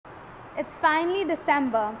It's finally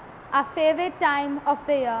December, our favorite time of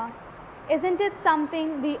the year. Isn't it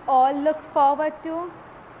something we all look forward to?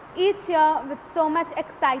 Each year with so much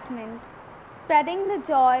excitement. Spreading the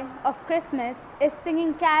joy of Christmas is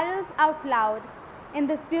singing carols out loud in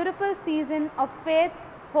this beautiful season of faith,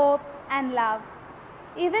 hope, and love.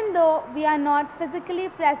 Even though we are not physically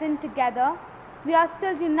present together, we are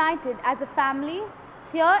still united as a family,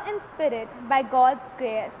 here in spirit by God's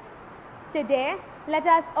grace. Today, let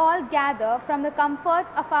us all gather from the comfort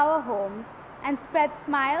of our homes and spread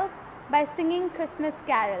smiles by singing Christmas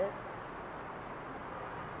carols.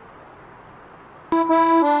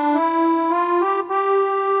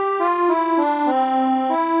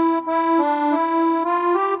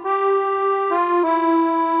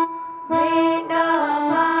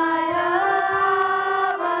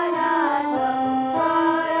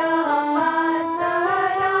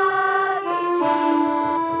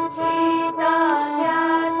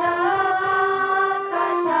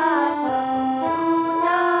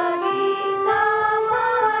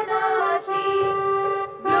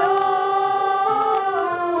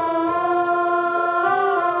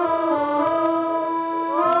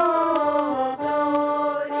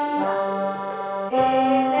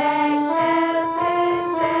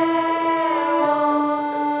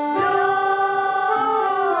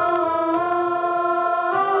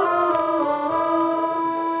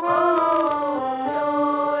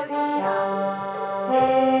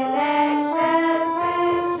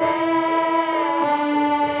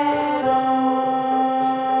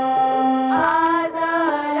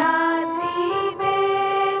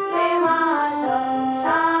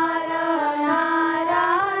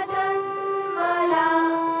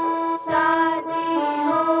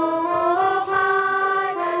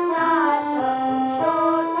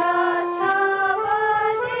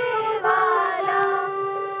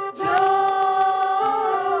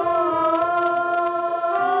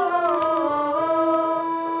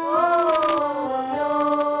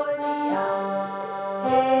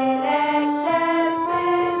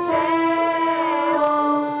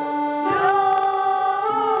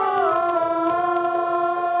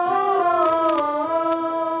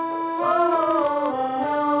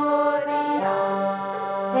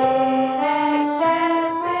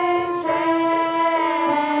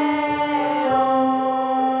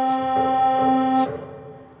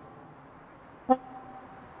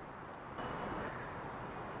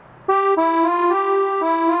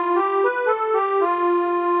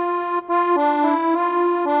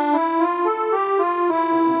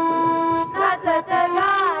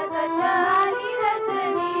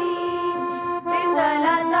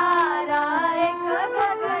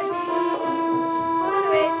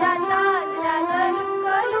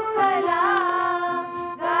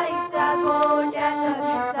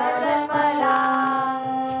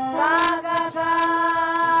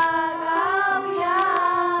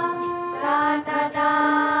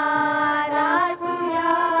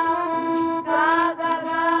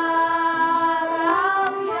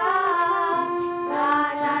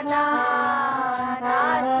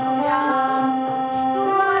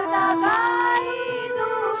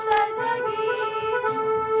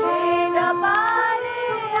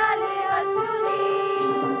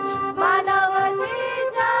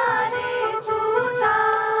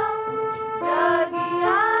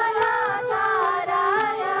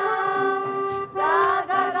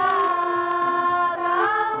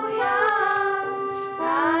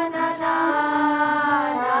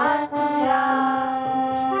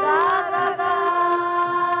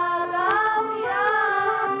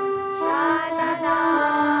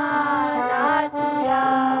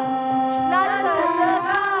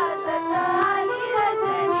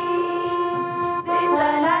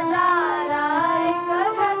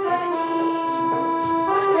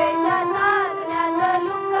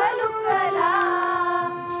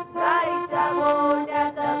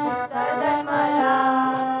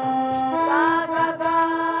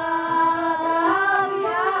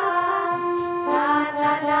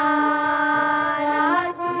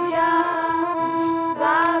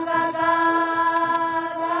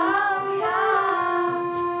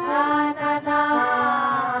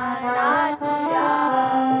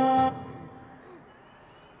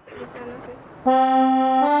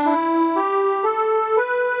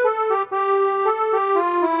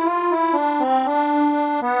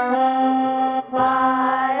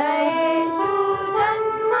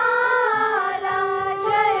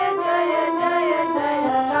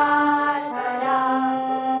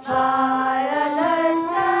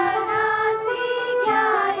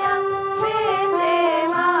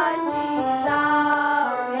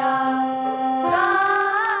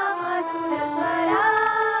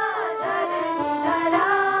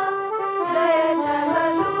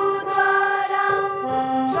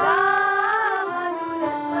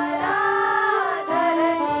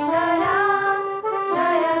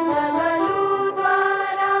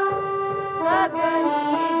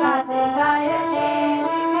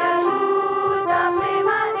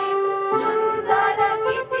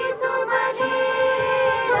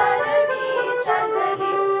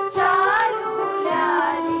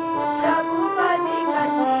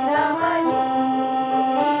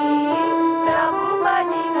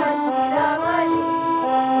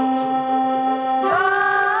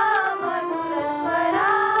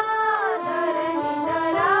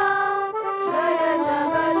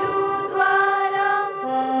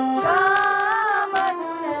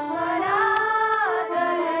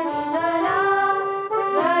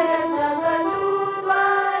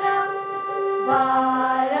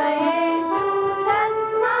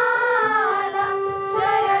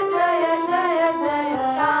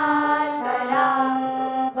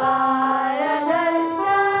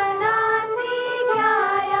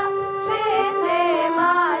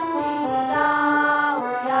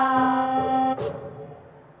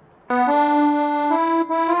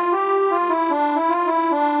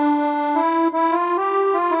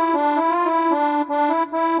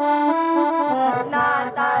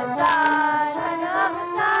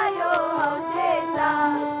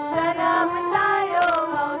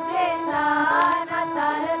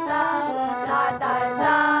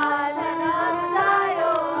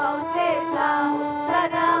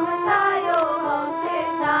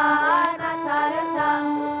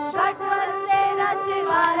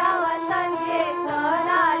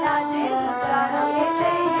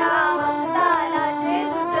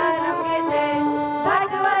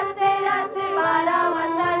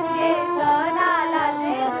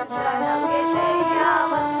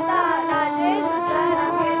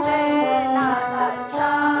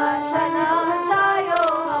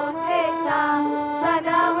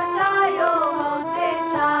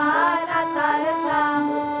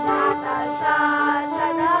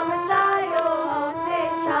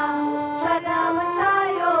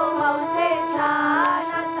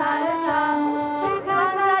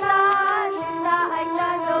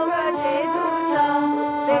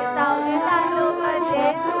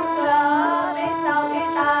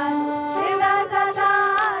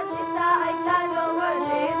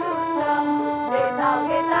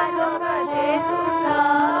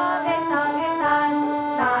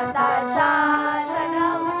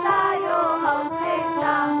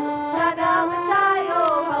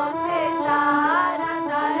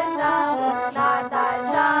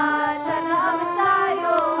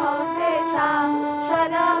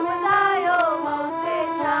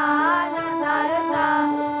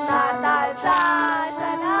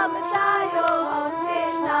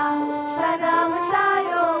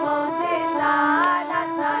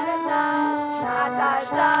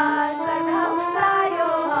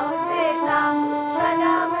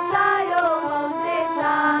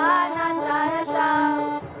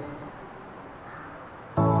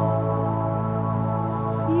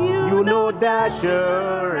 Bruno,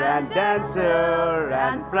 Dasher, and Dancer,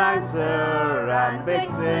 and Prancer, and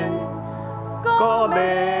Vixen,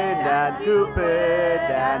 Comet, and Cupid,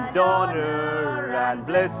 and Donner, and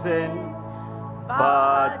Blitzen.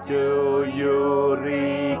 But do you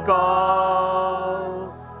recall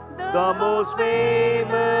the most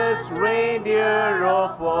famous reindeer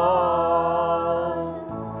of all?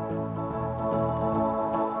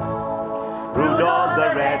 Rudolph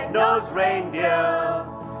the red-nosed reindeer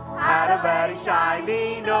had a very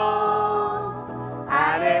shiny nose,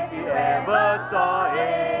 and if you ever saw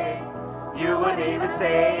it, you would even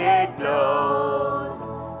say it glows.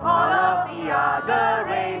 All of the other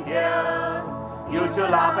reindeers used to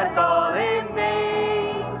laugh and call him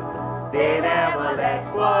names. They never let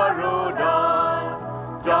poor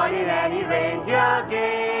Rudolph join in any reindeer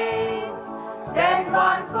games. Then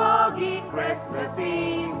one foggy Christmas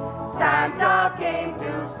Eve, Santa came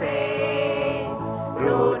to say,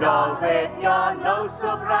 Rudolph, with your nose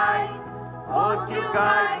so bright, won't you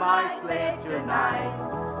guide my sleigh tonight?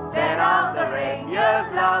 Then all the reindeers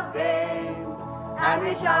loved him, and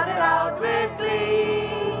they shouted out with glee,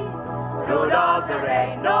 Rudolph the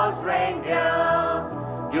red-nosed reindeer,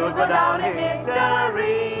 you'll go down in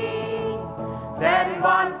history. Then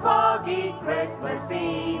one foggy Christmas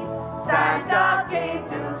Eve, Santa came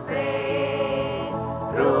to say,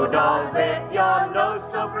 Rudolph, with your nose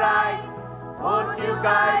so bright, won't you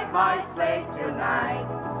guide my sleigh tonight?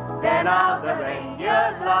 Then all the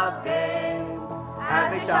reindeers loved him,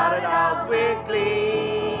 as they shouted out with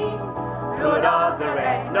glee, Rudolph the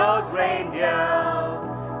red-nosed reindeer,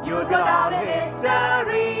 you'll go down in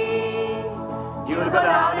history. You'll go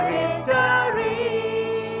down in history.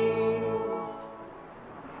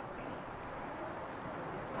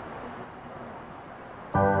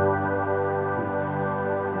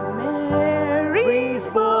 Mary's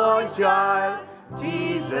born child,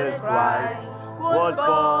 Jesus Christ, was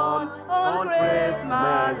born on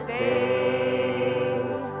Christmas Day.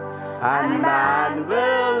 And man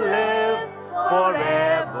will live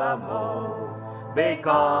forevermore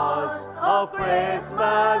because of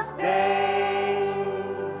Christmas Day.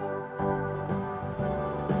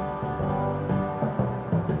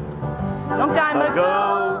 Long time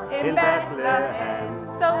ago in Bethlehem,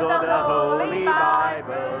 so the Holy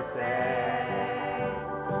Bible said,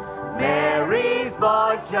 Mary's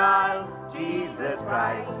born child, Jesus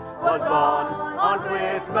Christ, was born on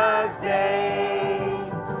Christmas Day.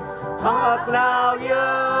 Hark now,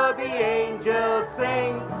 hear the angels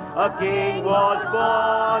sing, a king was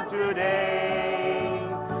born today,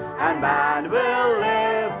 and man will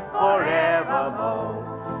live forevermore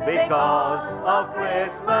because of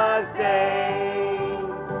Christmas Day.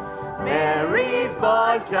 Mary's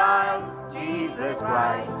born child, Jesus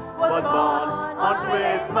Christ, was born on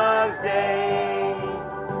Christmas Day.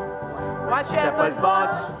 While shepherds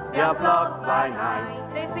watch their flock by night,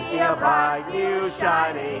 they see a bright new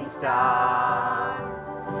shining star.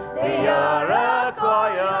 They hear a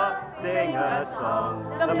choir sing a song,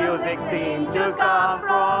 the music seemed to come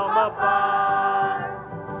from afar.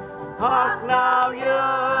 Hark now,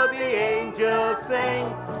 hear the angels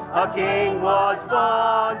sing, a king was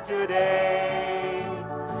born today,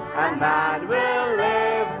 and man will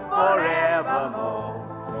live forevermore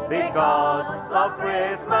because of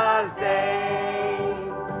Christmas Day.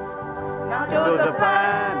 Now Joseph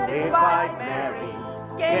and his wife Mary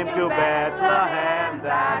came to Bethlehem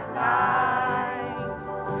that night.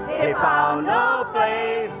 They found no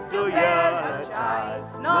place to hear a child,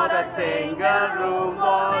 not a single room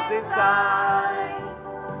was inside.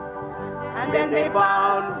 And then they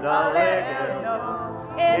found a little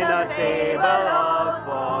nook in a stable all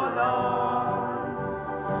forlorn.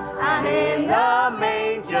 And in the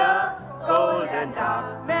manger, golden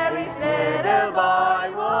dark, Mary's little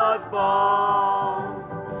boy was born.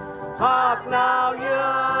 Hark now,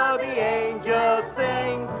 hear the angels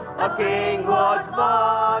sing, a king was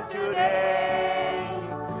born today,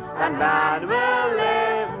 and man will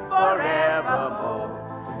live forevermore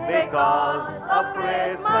because of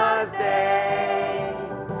Christmas Day.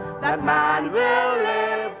 That man will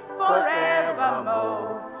live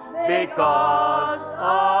forevermore because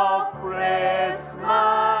of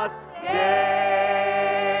Christmas Day.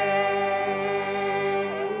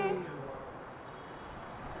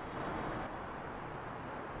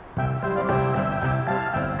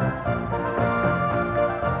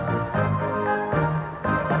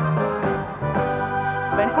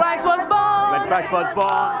 Christ was born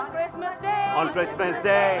on Christmas Day. On Christmas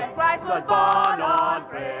Day. Christ was born on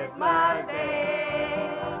Christmas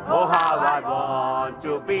Day. Oh, how I want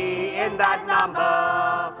to be in that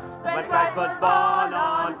number when Christ was born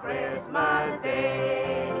on Christmas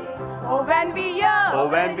Day. Oh, when we hear, Oh,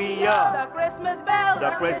 when we hear the Christmas bells,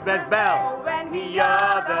 the Christmas bell, oh, when we we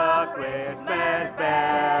hear the Christmas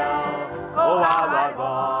bell. Oh, how I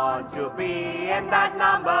want to be in that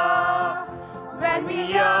number when we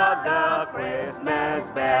hear the Christmas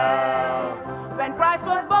bell. when Christ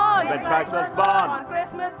was born, When Christ was born on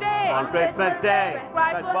Christmas Day, on Christmas Day, when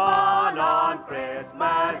Christ was born on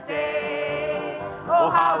Christmas Day. Oh,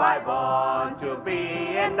 how I want to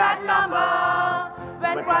be in that number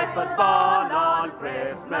when Christ was born on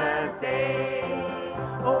Christmas Day.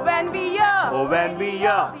 oh, when we hear, Oh, when we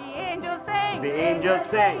hear the angels sing, the angels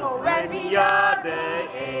sing, oh, when we hear the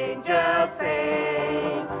angels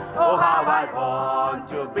sing. Oh, how I want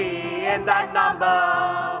to be in that number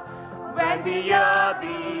when we hear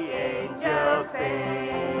the angels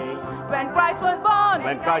sing. when Christ was born,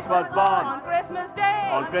 When Christ was born on Christmas Day,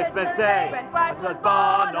 on Christmas Day, when Christ was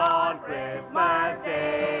born on Christmas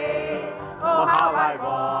Day. Oh, how I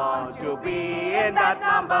want to be in that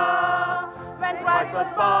number when Christ was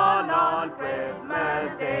born on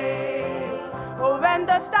Christmas Day. oh, when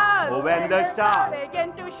the stars, Oh, when the stars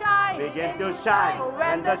begin to shine, begin to shine, oh,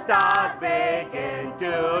 when the stars begin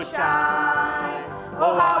to shine.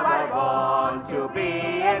 Oh, how I want to be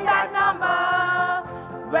in that number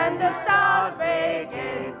when the stars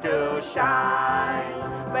begin to shine.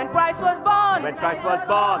 when Christ was born, When Christ was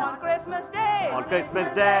born on Christmas Day, on Christmas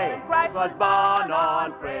Day, when Christ was born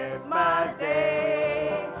on Christmas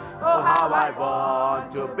Day. Oh, how I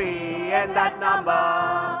want to be in that number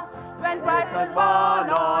when Christ was born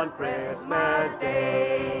on Christmas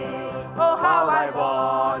Day. Oh, how I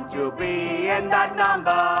want to be in that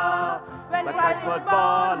number when Christ was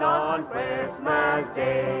born on Christmas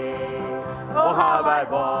Day. Oh, how I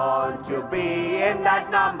want to be in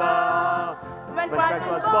that number when when Christ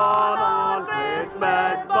was born on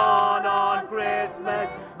Christmas, born on Christmas,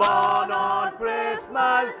 born on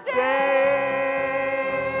Christmas Day.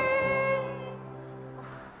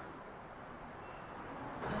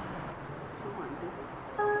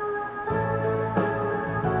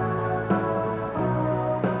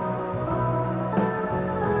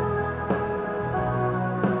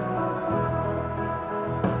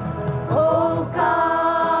 Oh,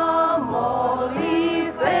 come, all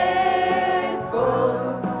ye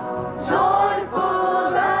faithful,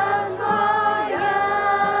 joyful and triumphant.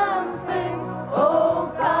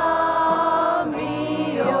 Oh, come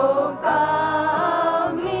ye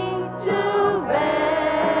to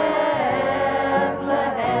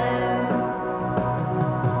Bethlehem.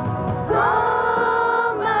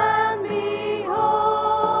 Come and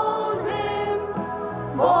behold him,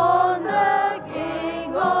 born the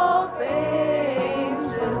King of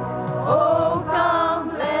angels. Oh,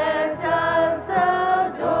 come, let us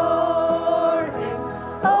adore him.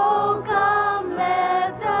 Oh, come,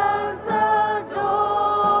 let us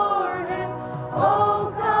adore him.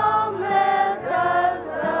 Oh, come, let us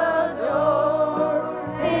adore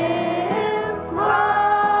him,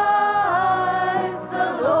 Christ the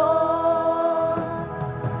Lord.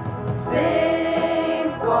 Sing,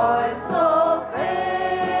 voice of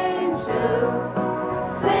angels,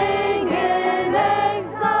 sing in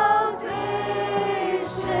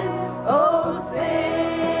exaltation. Oh,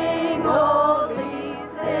 sing, all ye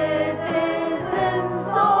citizens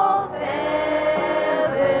of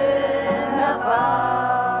heaven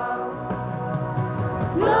above.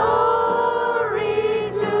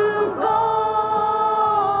 Glory to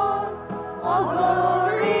God, all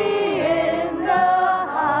glory in the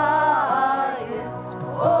highest.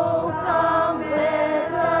 Oh, come,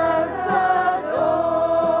 let us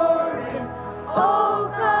adore him.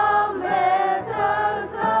 Oh, come, let us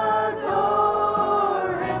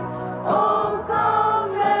adore him. Oh,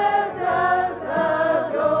 come, let us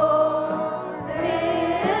adore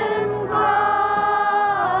him,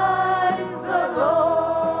 Christ the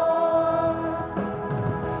Lord.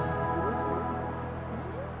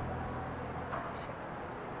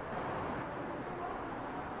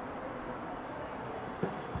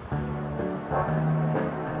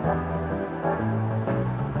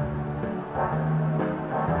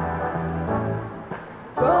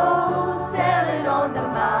 Go tell it on the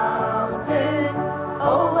mountain,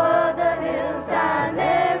 over the hills and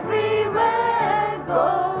everywhere.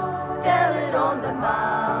 Go tell it on the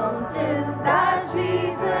mountain that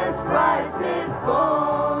Jesus Christ is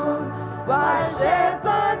born. While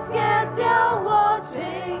shepherds kept their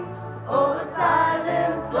watching over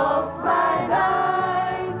silent flocks by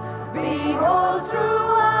night, behold,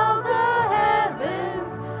 throughout the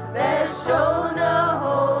heavens there shone a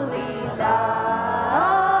holy light.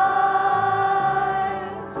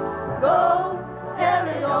 Go tell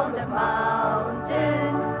it on the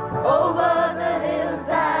mountains, over the hills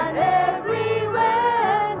and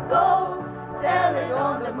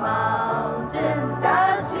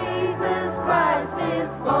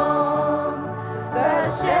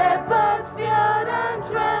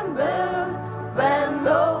and trembled when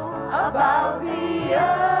lo, about the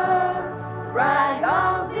earth rang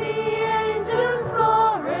out the angels'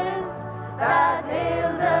 chorus that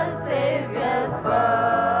hailed the Savior's birth.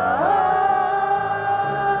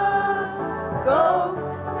 Go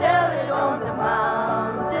tell it on the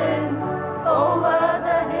mountains, over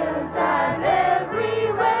the hills and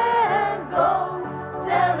everywhere. Go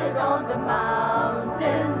tell it on the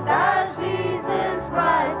mountains that Jesus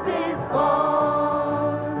Christ is born.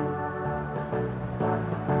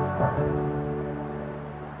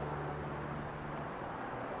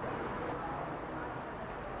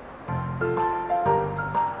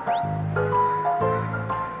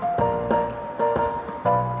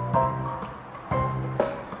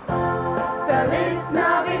 Feliz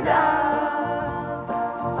Navidad,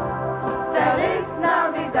 Feliz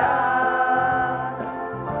Navidad,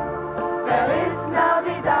 Feliz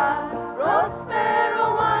Navidad, prospero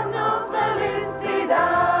año, felicidad.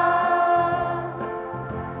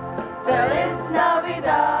 Feliz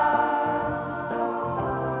Navidad,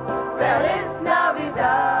 Feliz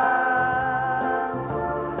Navidad,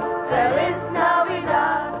 Feliz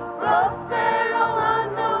Navidad, prospero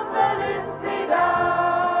año, felicidad.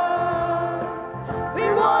 We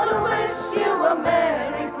want to wish you a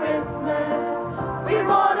Merry Christmas. We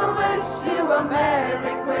want to wish you a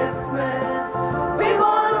Merry Christmas. We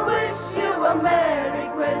want to wish you a Merry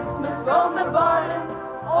Christmas from the bottom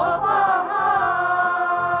of our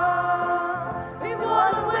heart. We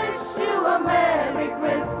want to wish you a Merry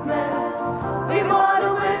Christmas. We want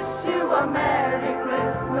to wish you a Merry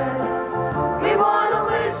Christmas. We want to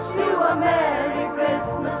wish you a Merry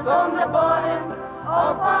Christmas from the bottom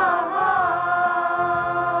of our heart.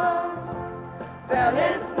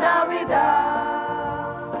 Feliz Navidad,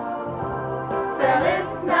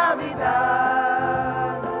 Feliz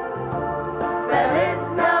Navidad, Feliz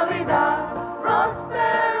Navidad,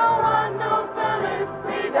 prospero año,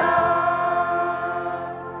 felicidad.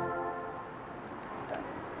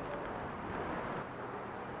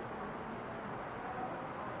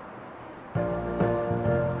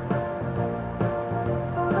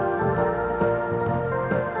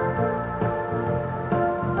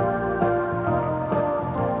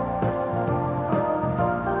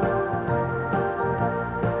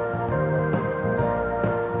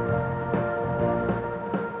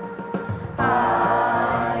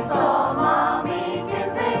 I saw Mommy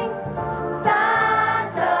kissing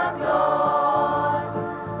Santa Claus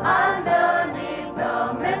underneath the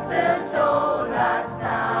mistletoe last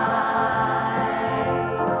night.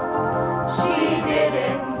 She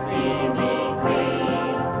didn't see me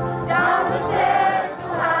creep down the stairs to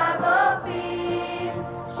have a peep.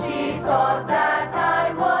 She thought that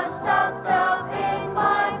I was tucked up in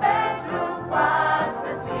my bedroom fast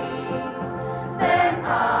asleep. Then I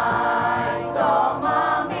saw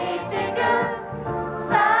Mommy tickle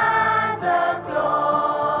Santa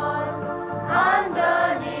Claus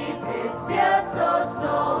underneath his beard so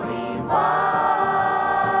snowy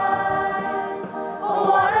white. Oh,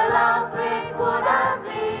 what a laugh it would have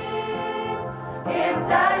been if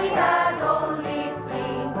Daddy had only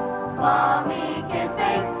seen Mommy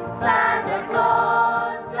kissing Santa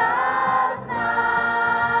Claus last night.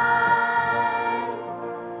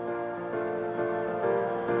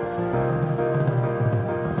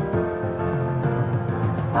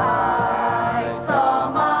 I saw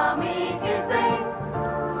Mommy kissing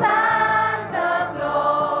Santa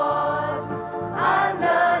Claus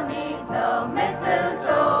underneath the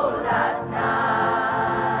mistletoe last night.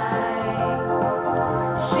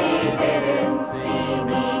 She didn't see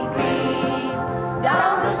me creep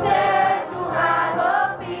down the stairs to have a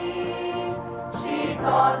peep. She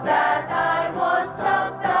thought that I was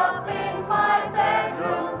tucked up in my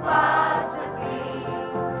bedroom fast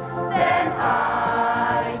asleep. Then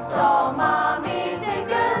I saw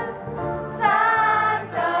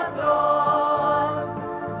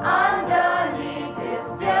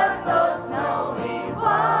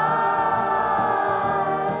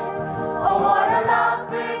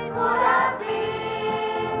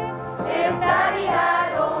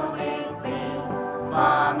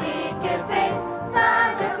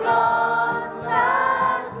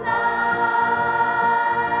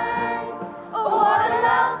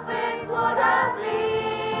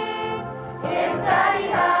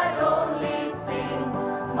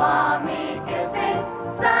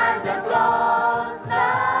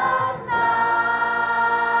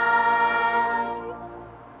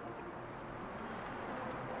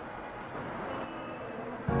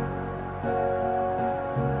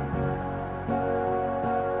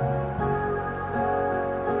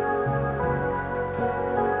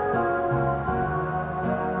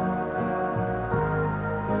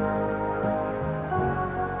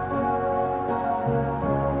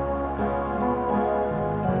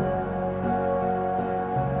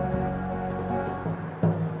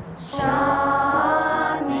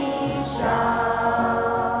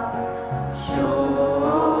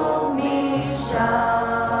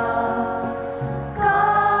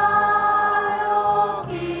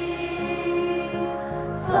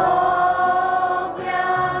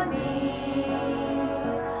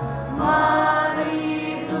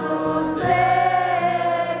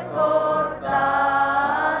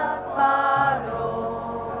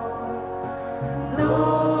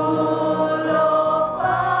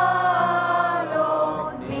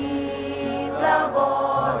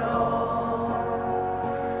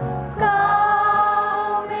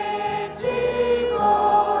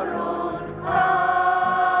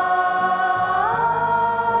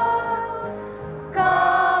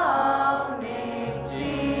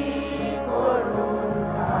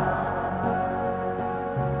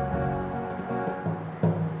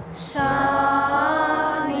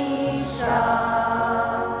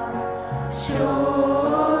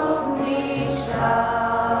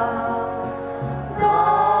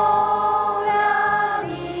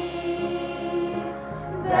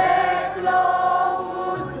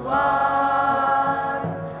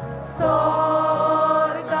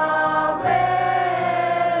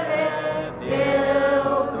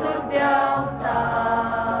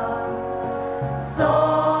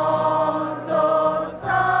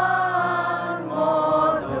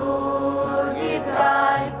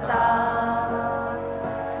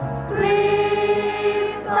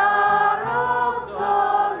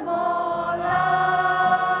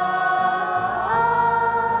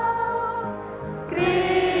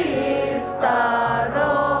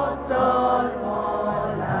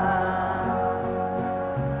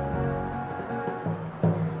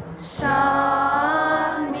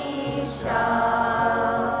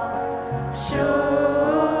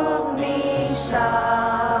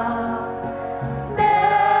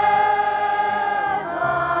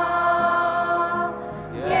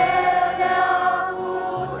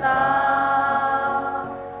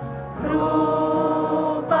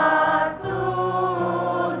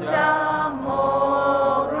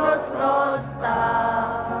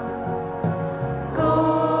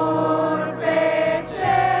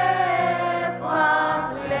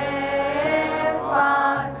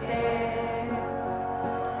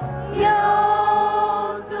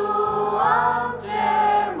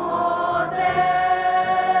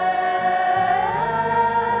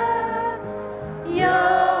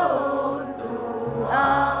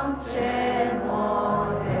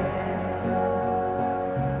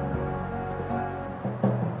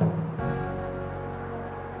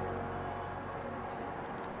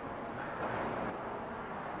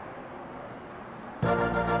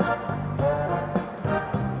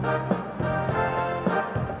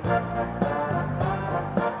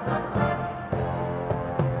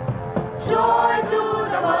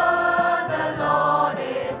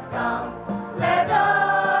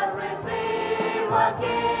him a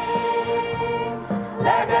king.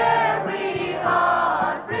 Let every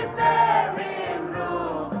heart prepare him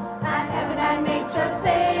room, and heaven and nature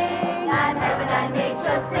sing, and heaven and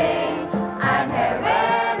nature sing, and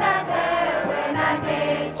heaven and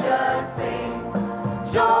nature sing.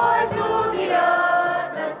 Joy to the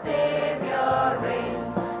earth, the Savior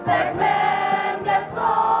reigns. Let men their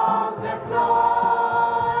songs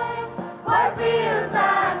employ, while fields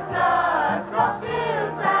and floods, rocks,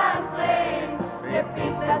 hills and plains,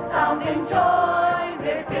 repeat the sounding joy,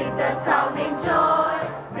 repeat the sounding joy,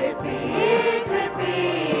 repeat,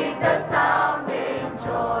 repeat the sounding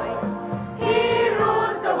joy. He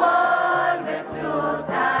rules the world with truth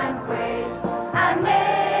and grace, and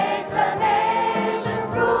makes the nations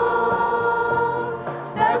prove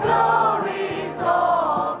the glories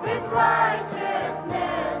of his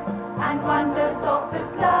righteousness, and wonders of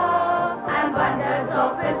his love, and wonders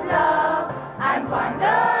of his love, and wonders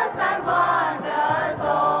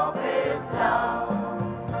of his love.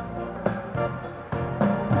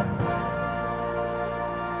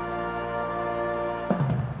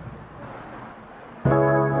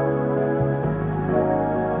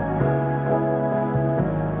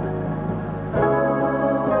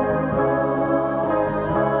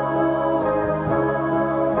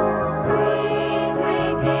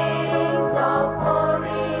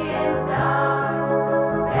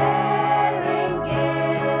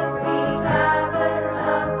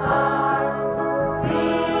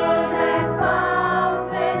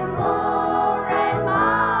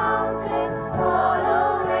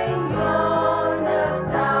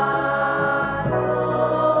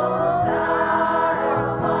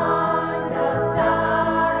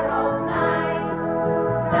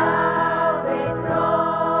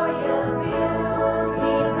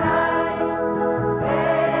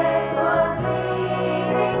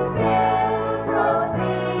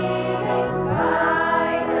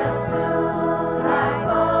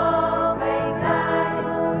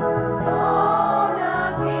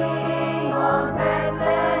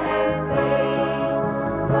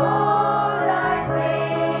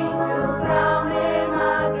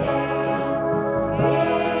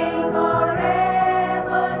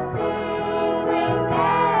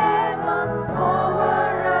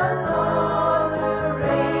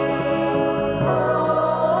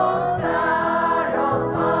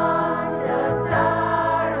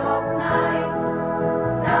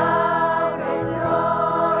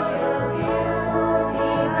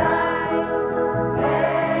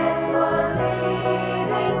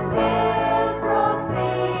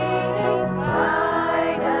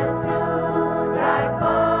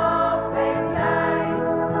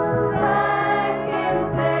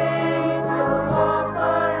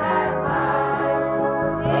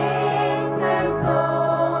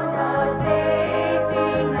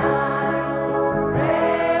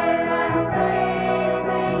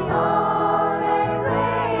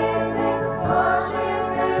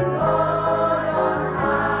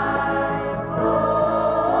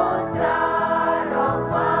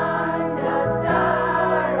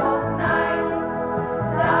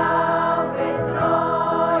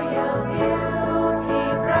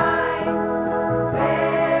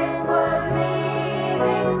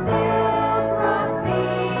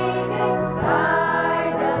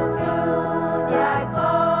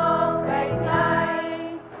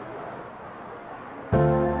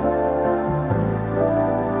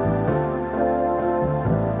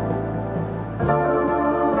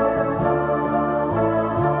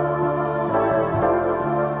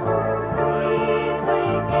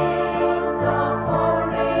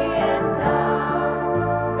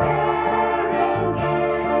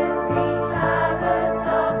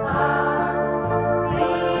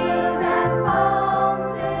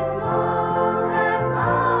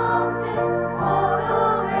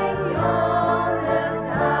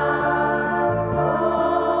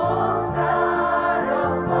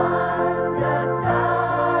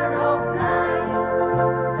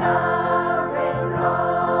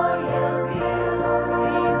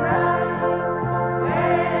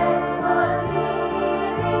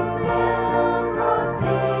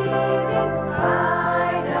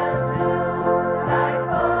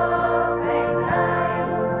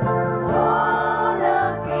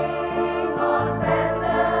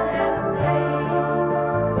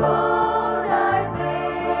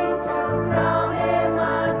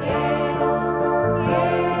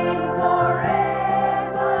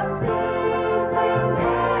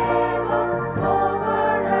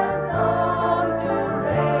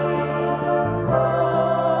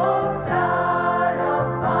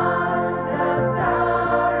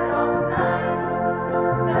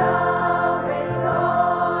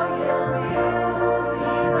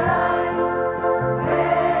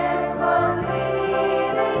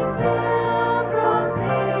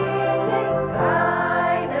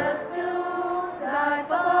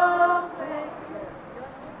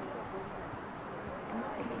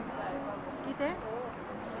 there?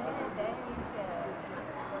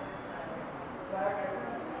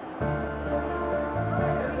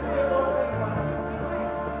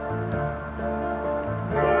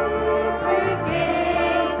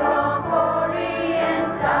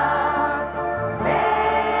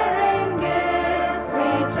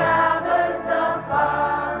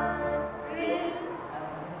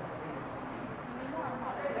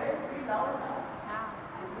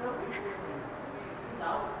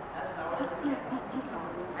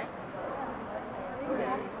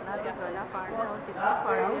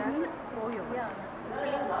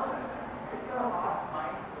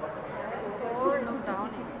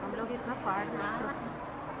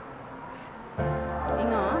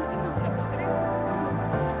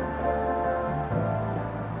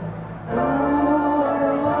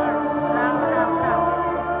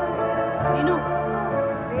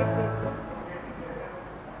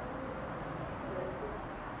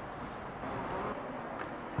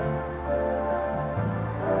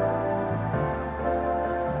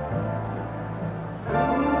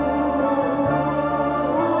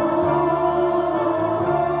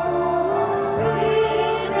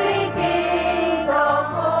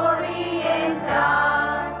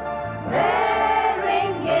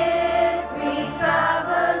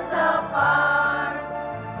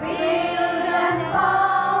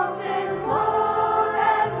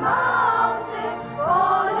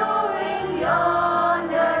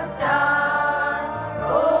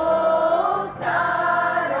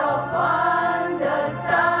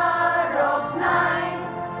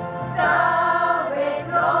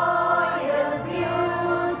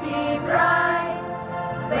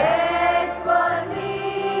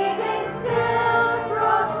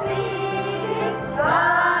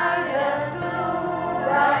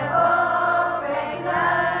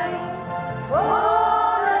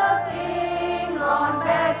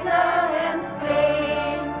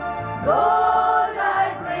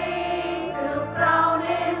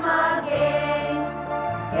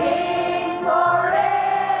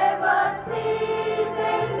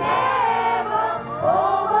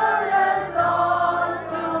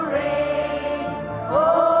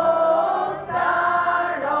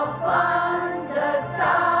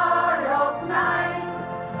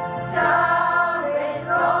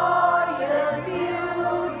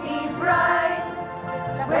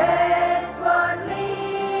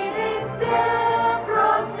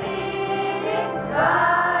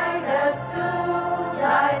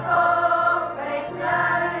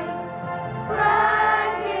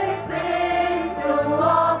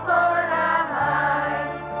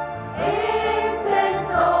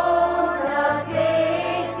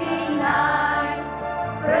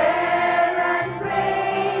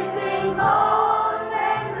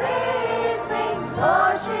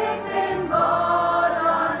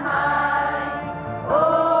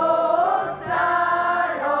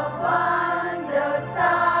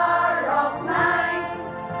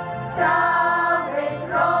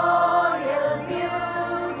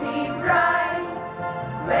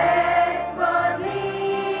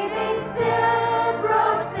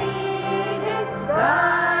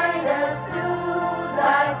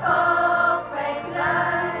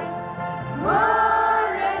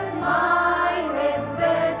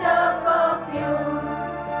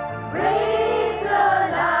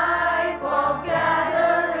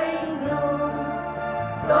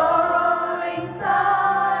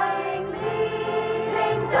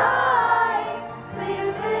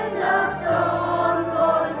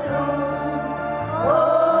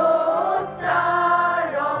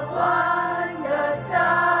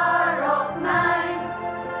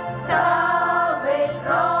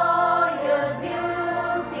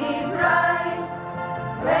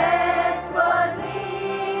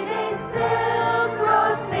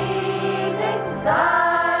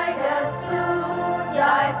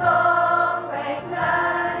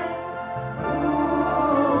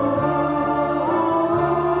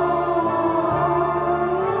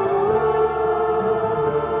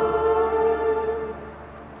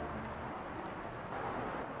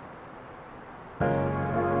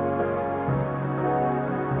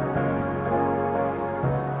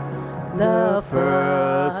 The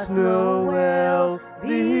first Noel,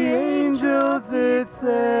 the angels did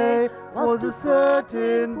say, was a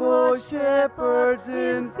certain boy shepherds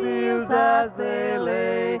in fields as they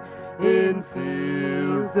lay. In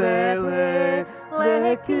fields they lay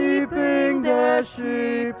keeping their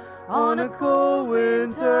sheep on a cold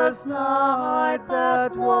winter's night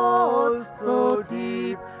that was so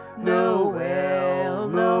deep. Noel,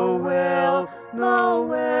 Noel,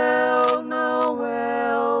 Noel,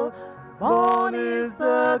 Noel, born is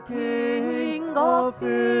the King of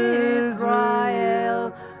Israel.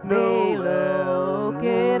 They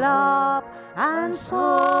looked up and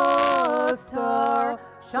saw a star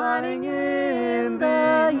shining in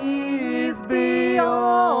the east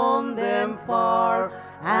beyond them far,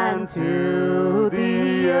 and to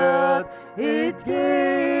the earth it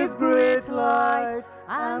gave great light,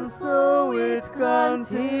 and so it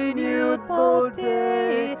continued both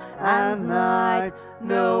day and night.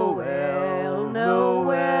 Noel,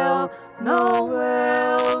 Noel,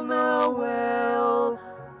 Noel, Noel,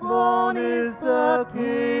 born is the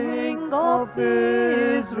King of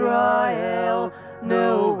Israel.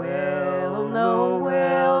 Noel,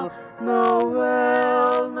 Noel,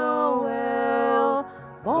 Noel, Noel,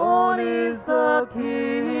 born is the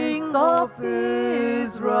King of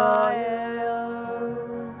Israel.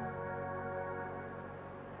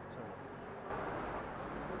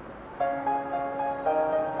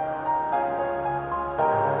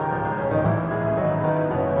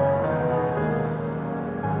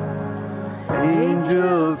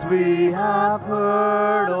 Angels we have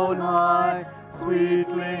heard on high,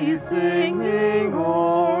 sweetly singing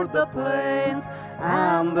o'er the plains,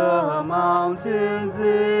 and the mountains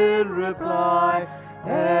in reply,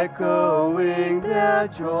 echoing their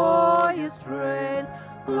joyous strains.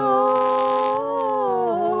 Gloria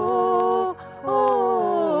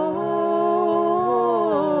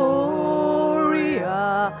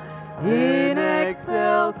in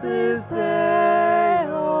excelsis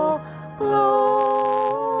Deo. Gloria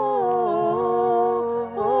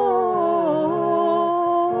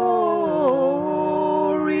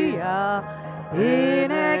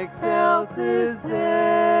in excelsis Deo.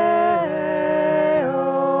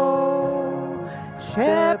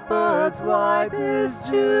 Shepherds, why this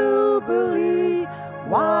jubilee?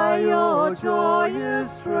 Why your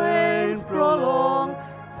joyous strains prolong?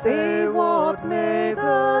 Say what may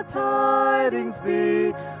the tidings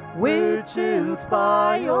be, which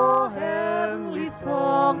inspire your heavenly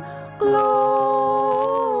song. Gloria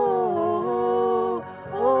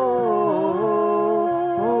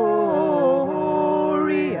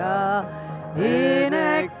in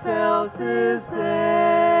excelsis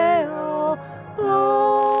Deo.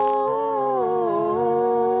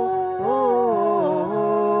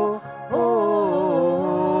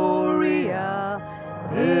 Gloria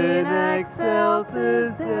in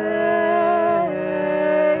excelsis Deo.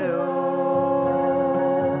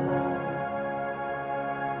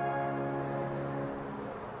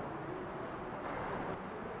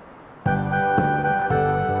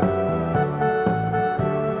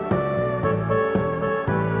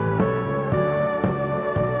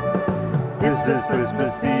 This is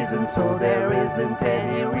Christmas season, so there isn't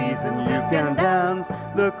any reason you can dance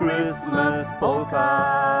the Christmas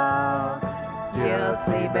polka. Hear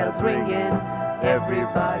sleigh bells ringing,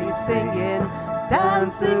 everybody singing,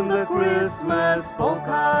 dancing the Christmas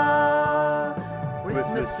polka.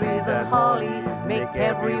 Christmas trees and holly make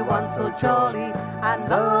everyone so jolly, and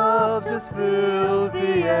love just fills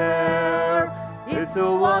the air. It's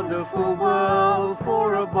a wonderful world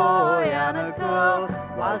for a boy and a girl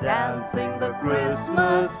while dancing the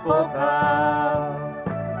Christmas polka.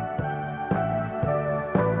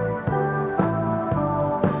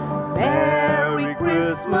 Merry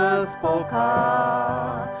Christmas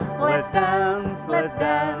polka. Let's dance, let's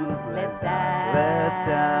dance, let's dance, let's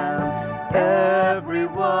dance.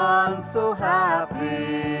 Everyone's so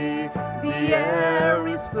happy. The air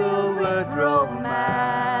is filled with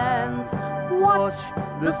romance. Watch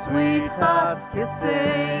the sweethearts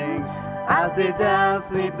kissing as they dance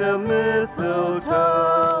neath the mistletoe.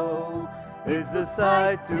 It's a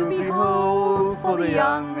sight to behold for the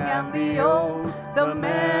young and the old, the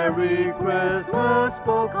Merry Christmas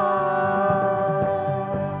polka.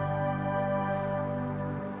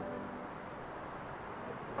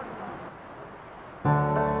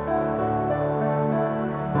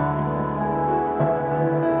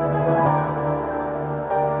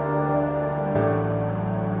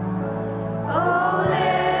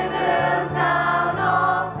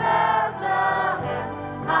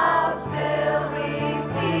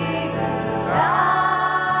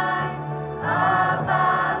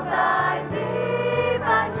 Above thy deep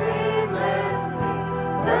and dreamless sleep,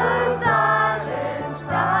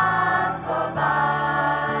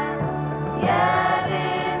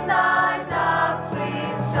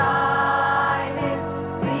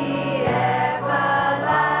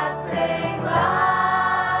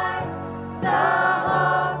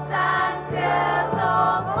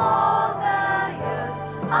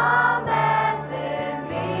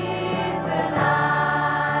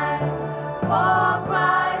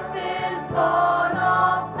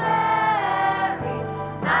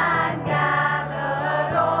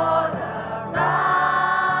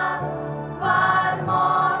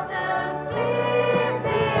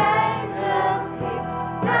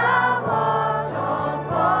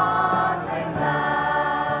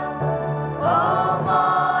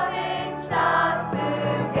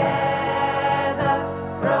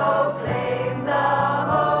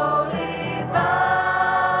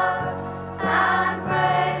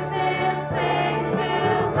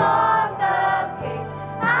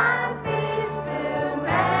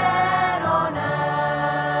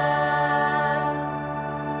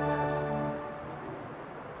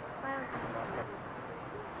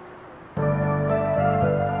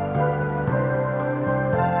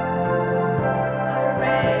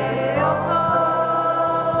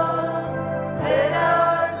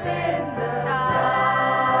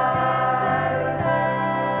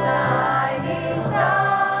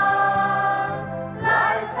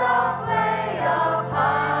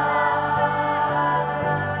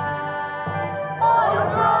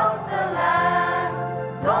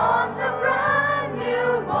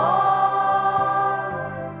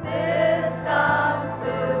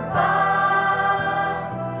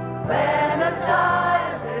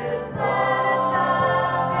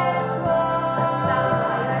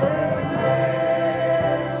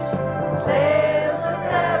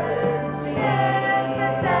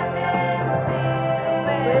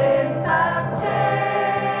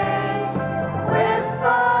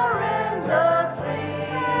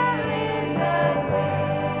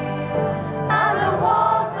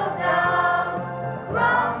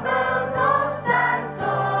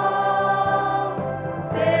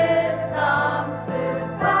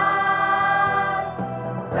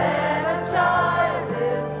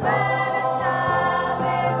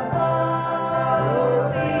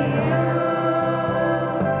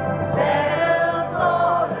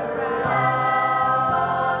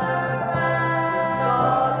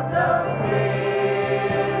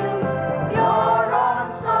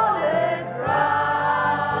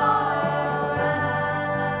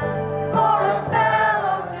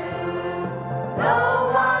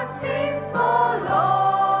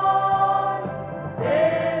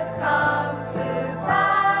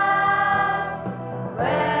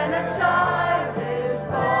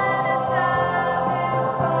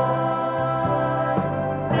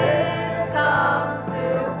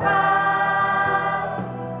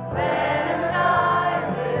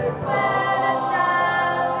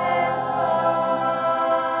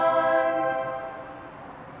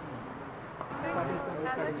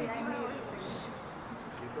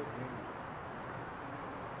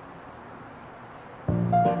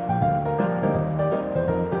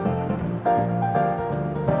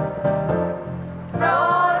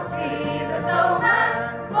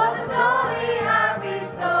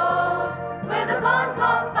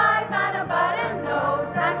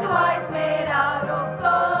 two eyes made out of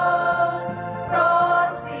gold.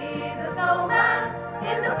 Frosty the snowman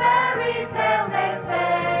is a fairy tale, they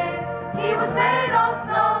say. He was made of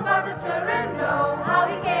snow, but the children know how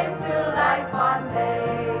he came to life one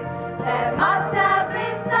day. There must have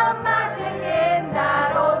been some magic in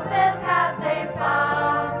that old silk hat they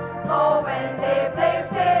found. For when they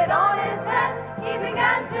placed it on his head, he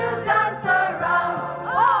began to dance around.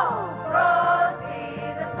 Oh, Frosty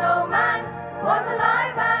the snowman was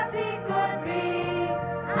alive as he could be.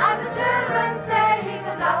 And the children said he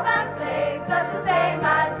could laugh and play just the same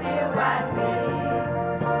as you and me.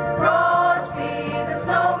 Frosty the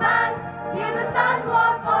snowman knew the sun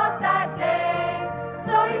was hot that day.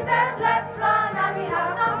 So he said, let's run and we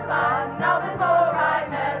have some fun now before I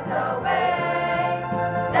melt away.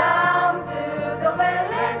 Down to the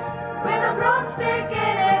village with a broomstick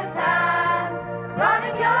in his hand,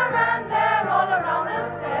 running here and there all around the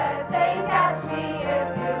square, saying, catch me if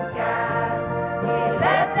you can. He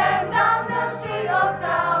led them down the street of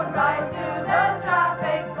town, right to the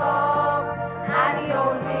traffic cop, and he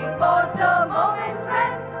only paused a moment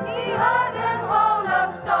when he heard him hold a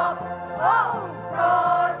stop. Oh,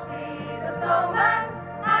 Frosty the snowman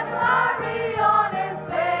had to hurry on his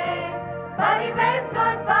way, but he waved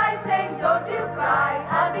goodbye, saying, don't you cry,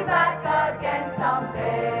 I'll be back again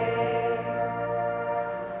someday.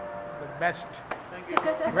 The best. Thank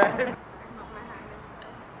you.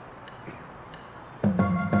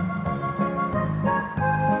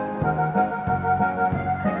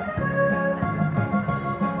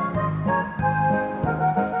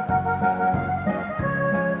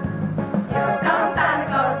 Here comes Santa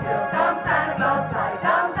Claus, right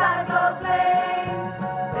down Santa Claus Lane.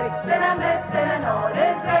 Vixen and Blitzen and all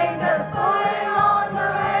his reindeers pulling on the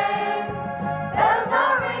reins. Bells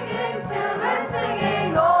are ringing, children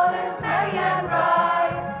singing, all is merry and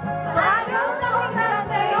bright. So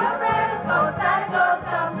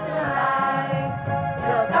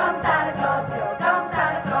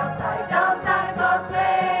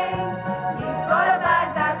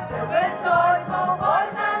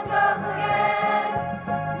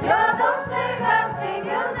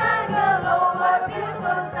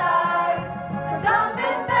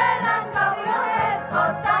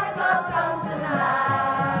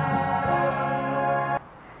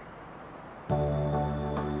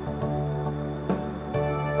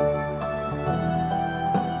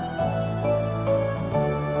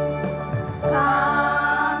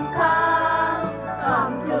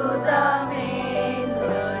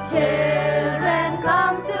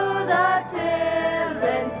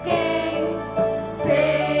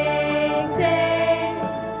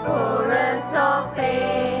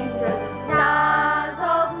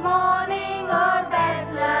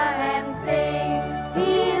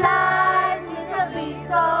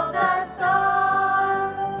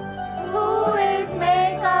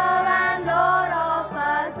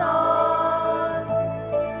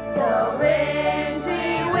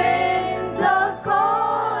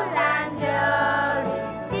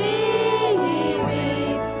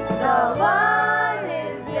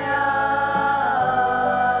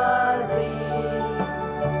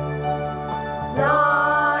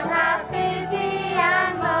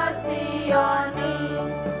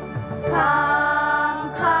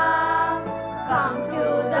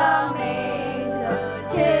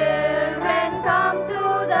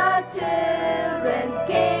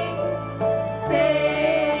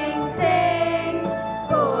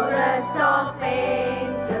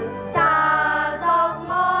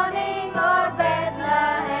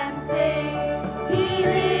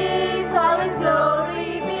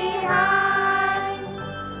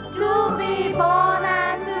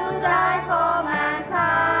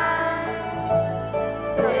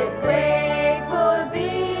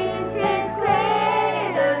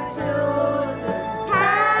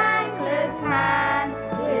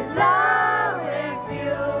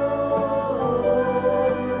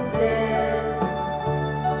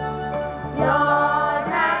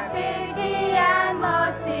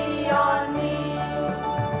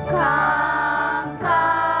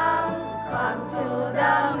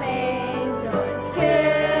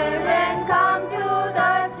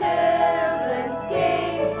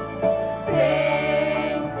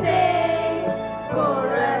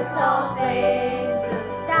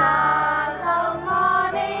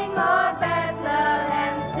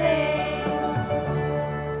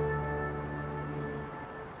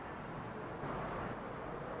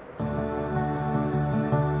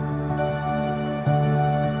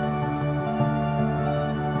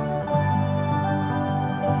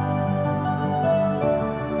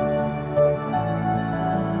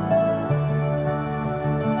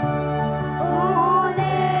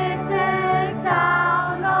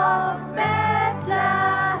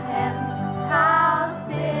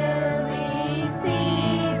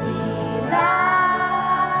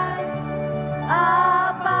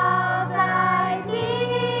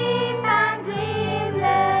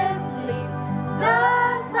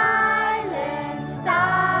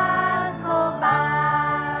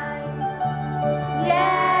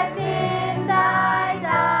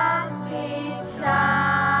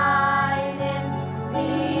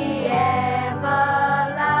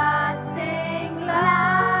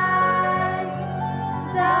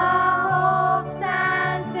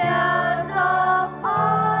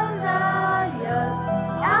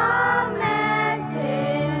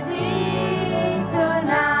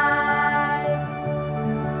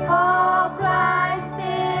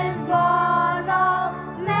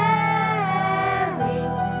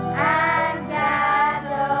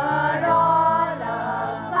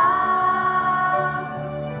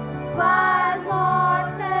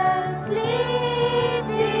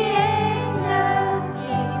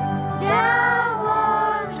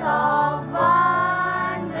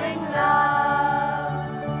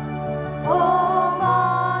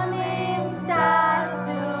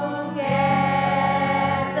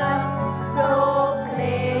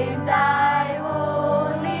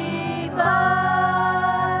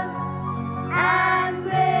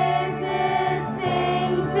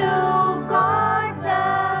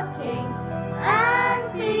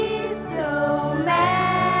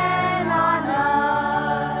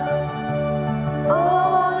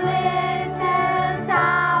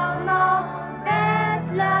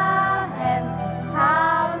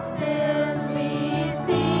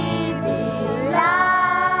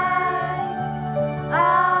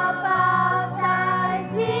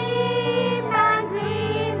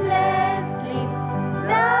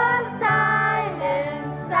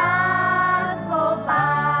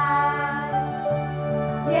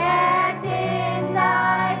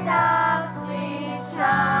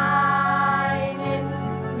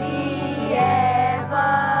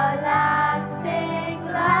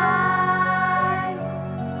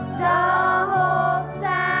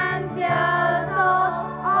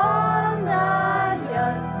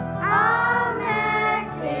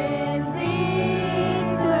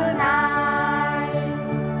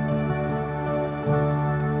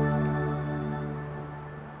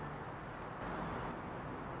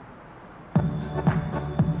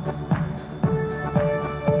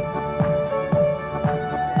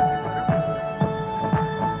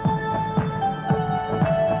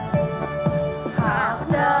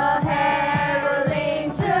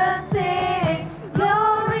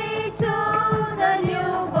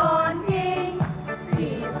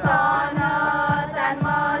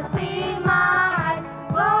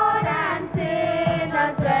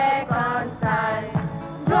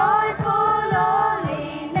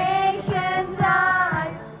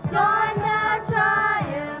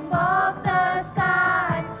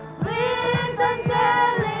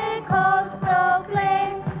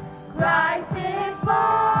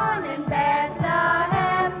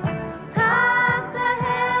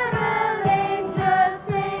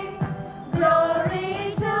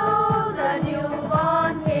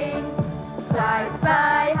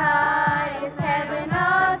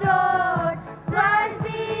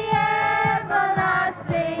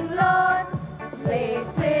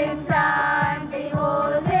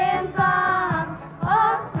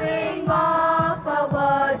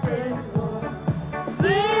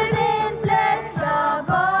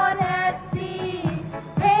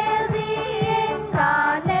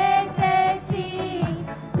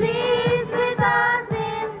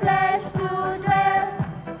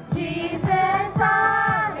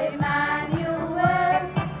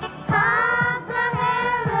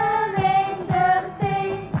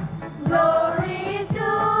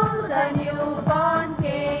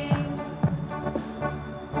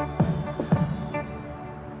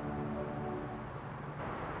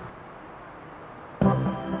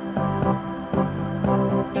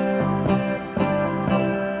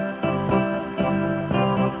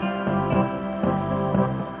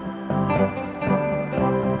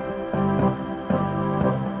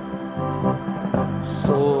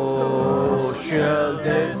will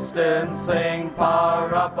distancing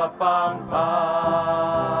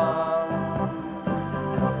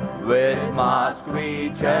pa-ra-pa-pam-pam. With masks we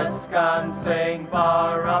just can't sing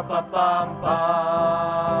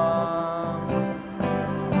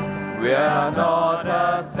pa-ra-pa-pam-pam. We are not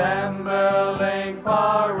assembling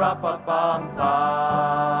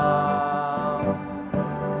pa-ra-pa-pam-pam.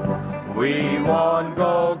 We won't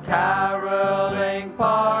go caroling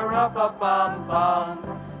pa-ra-pa-pam-pam,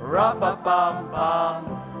 ra-pa-pam-pam,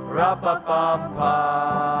 ra-pa-pam-pam.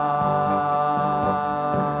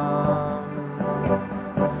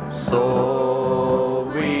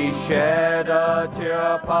 So we shed a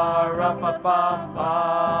tear pa-ra-pa-pam-pam,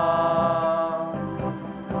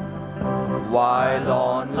 while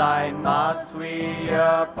online mass we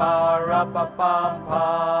hear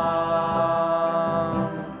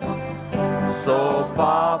pa-ra-pa-pam-pam. So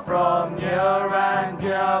far from near and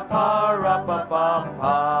dear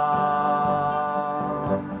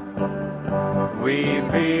pa-ra-pa-pam-pam. We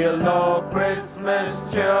feel no Christmas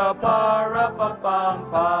cheer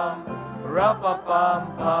pa-ra-pa-pam-pam,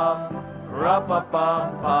 ra-pa-pam-pam,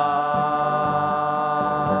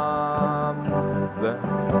 ra-pa-pam-pam.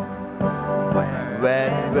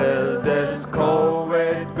 When will this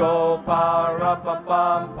COVID go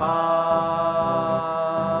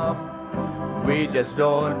pa-ra-pa-pam-pam? We just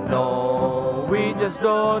don't know, we just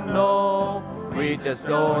don't know, we just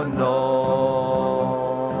don't know.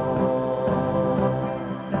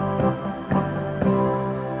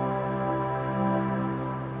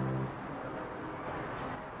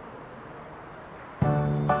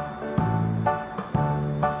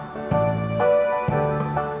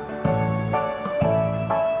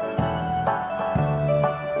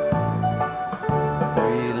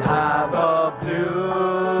 We'll have a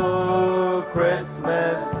blue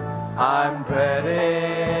Christmas, I'm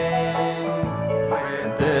dreading,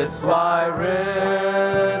 when this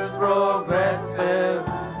virus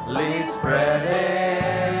progressively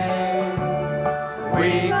spreading.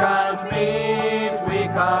 We can't meet, we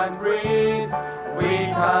can't breathe, we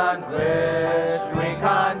can't wish, we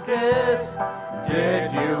can't kiss. Did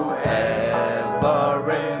you ever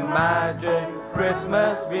imagine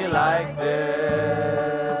Christmas be like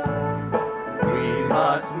this? We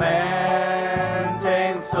must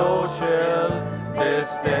maintain social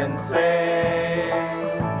distancing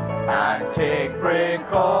and take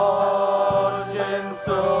precautions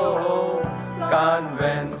so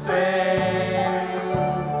convincing.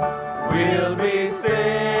 We'll be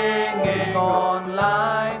singing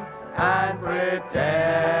online and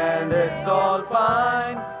pretend it's all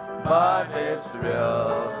fine, but it's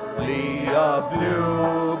really a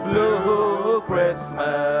blue, blue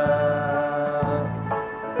Christmas.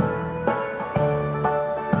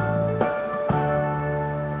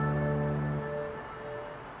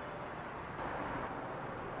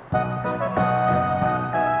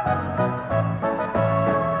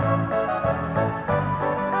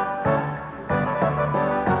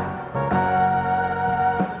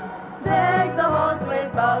 Take the halls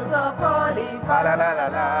with boughs of holly, fa la la la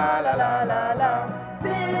la la la la la.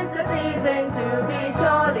 'Tis the season to be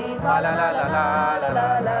jolly, fa la la la la la la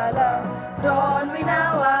la la. Don we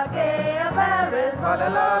now our gay apparel, fa la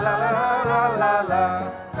la la la la la la.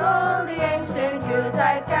 Troll the ancient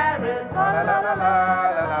Yuletide carol, fa la la la la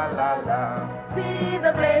la la la la. See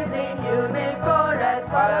the blazing Yule before us,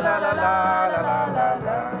 fa la la la la la la la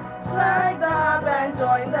la. Strike the harp and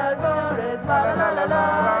join the chorus, fa la la la la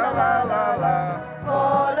la la la.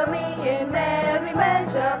 Follow me in merry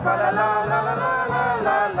measure, fa la la la la la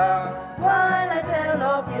la la. While I tell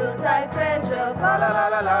of Yuletide treasure, fa la la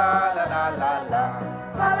la la la la la la.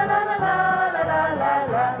 Fa la la la la la la la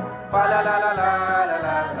la. Fa la la la la la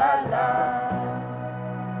la la la.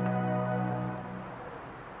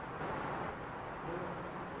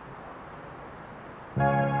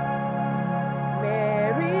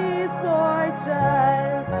 Mary's boy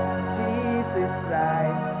child, Jesus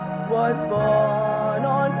Christ, was born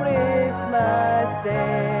on Christmas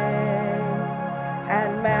Day,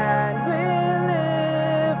 and man will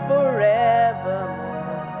live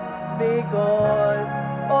forevermore because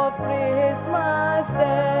of Christmas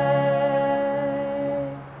Day.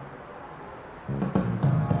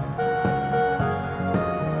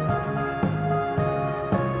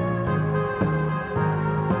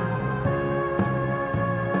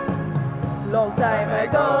 Long time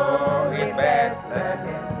ago in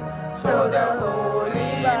Bethlehem, so the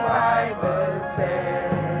Holy Bible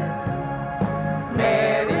said,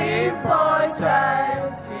 Mary's boy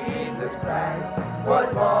child, Jesus Christ,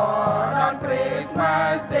 was born on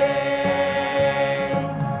Christmas Day.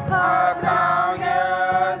 Hark now,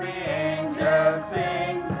 hear the angels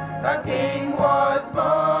sing, the King was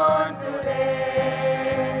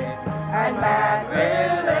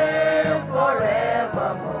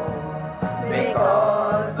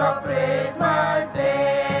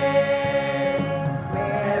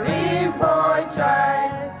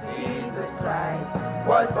Christ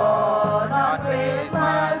was born on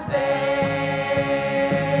Christmas Day.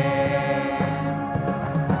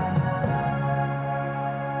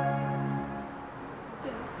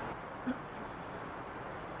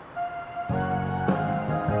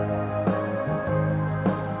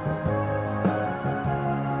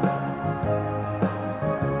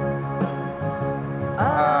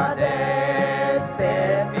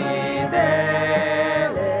 Adeste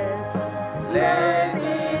fideles,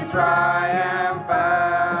 leni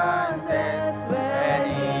triumphantes,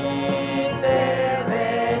 venite,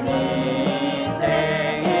 venite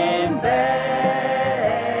in Bethlehem.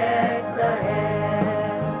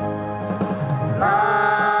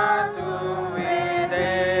 Natum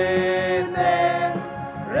videte,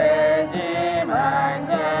 regim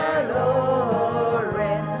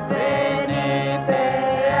angelorum, venite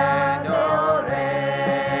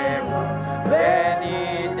adoremus,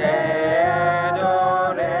 venite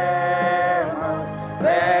adoremus,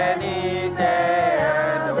 venite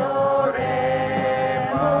adoremus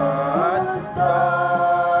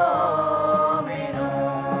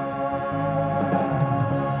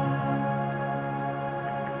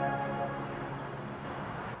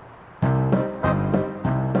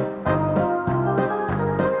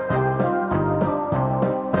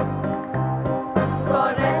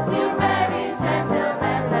God rest you, merry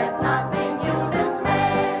gentlemen, let nothing you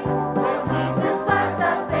dismay. For Jesus Christ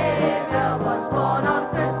our Savior was born on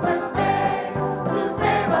Christmas Day, to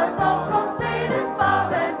save us all from Satan's power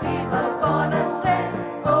when we were gone astray.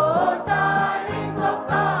 Oh, tidings of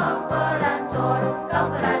comfort and joy,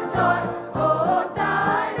 comfort and joy. Oh,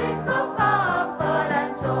 tidings of comfort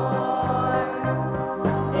and joy.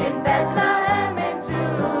 In Bethlehem in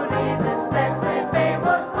Jewry, this blessed babe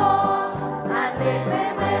was born, and laid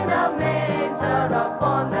within a manger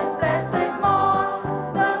upon this blessed morn.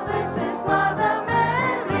 The richest Mother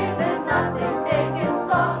Mary did nothing take in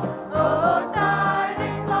stock. Oh,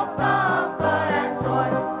 tidings of comfort and joy,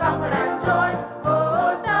 comfort and joy. Oh,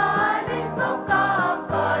 tidings of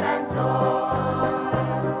comfort and joy.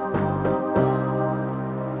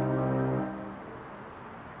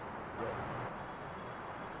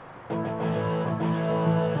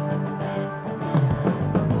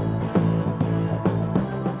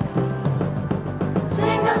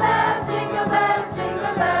 Jingle bell, jingle bell,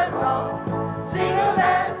 jingle bell rock. Jingle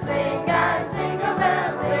bells swing and jingle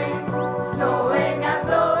bells ring. Snowing and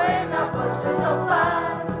blowing up bushels of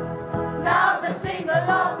fun. Now the jingle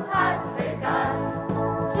all has begun.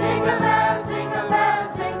 Jingle bell, jingle bell,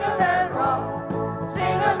 jingle bell rock.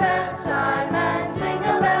 Jingle bells chime and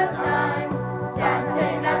jingle bells chime.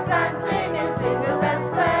 Dancing and prancing in Jingle Bell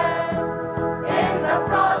Square. In the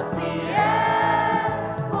frosty air.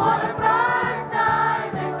 What a bright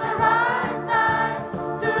time, it's the right time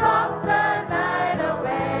to rock the night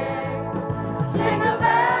away. Jingle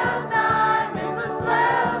bell time is a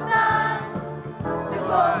swell time to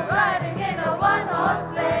go riding in a one-horse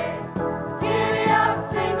sleigh. Giddy up,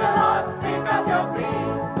 jingle horse, pick up your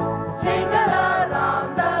feet. Jingle around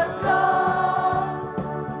the globe.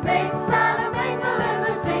 Make Santa mingle in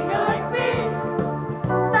the jingling feet.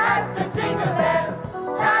 That's the jingle bell,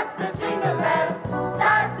 that's the jingle bell,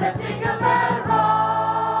 that's the jingle bell roll.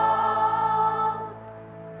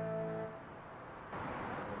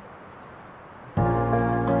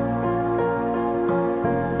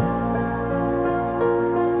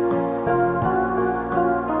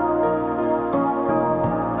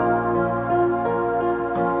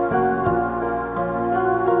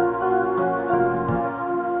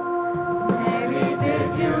 Mary, did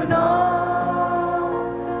you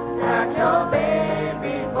know that your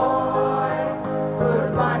baby boy would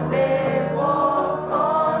one day walk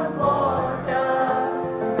on water?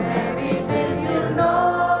 Mary, did you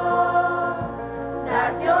know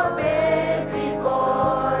that your baby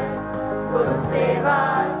boy would save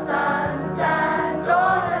our sons and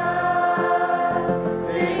daughters?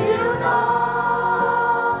 Did you know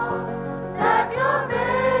that your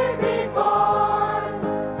baby boy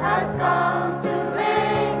has come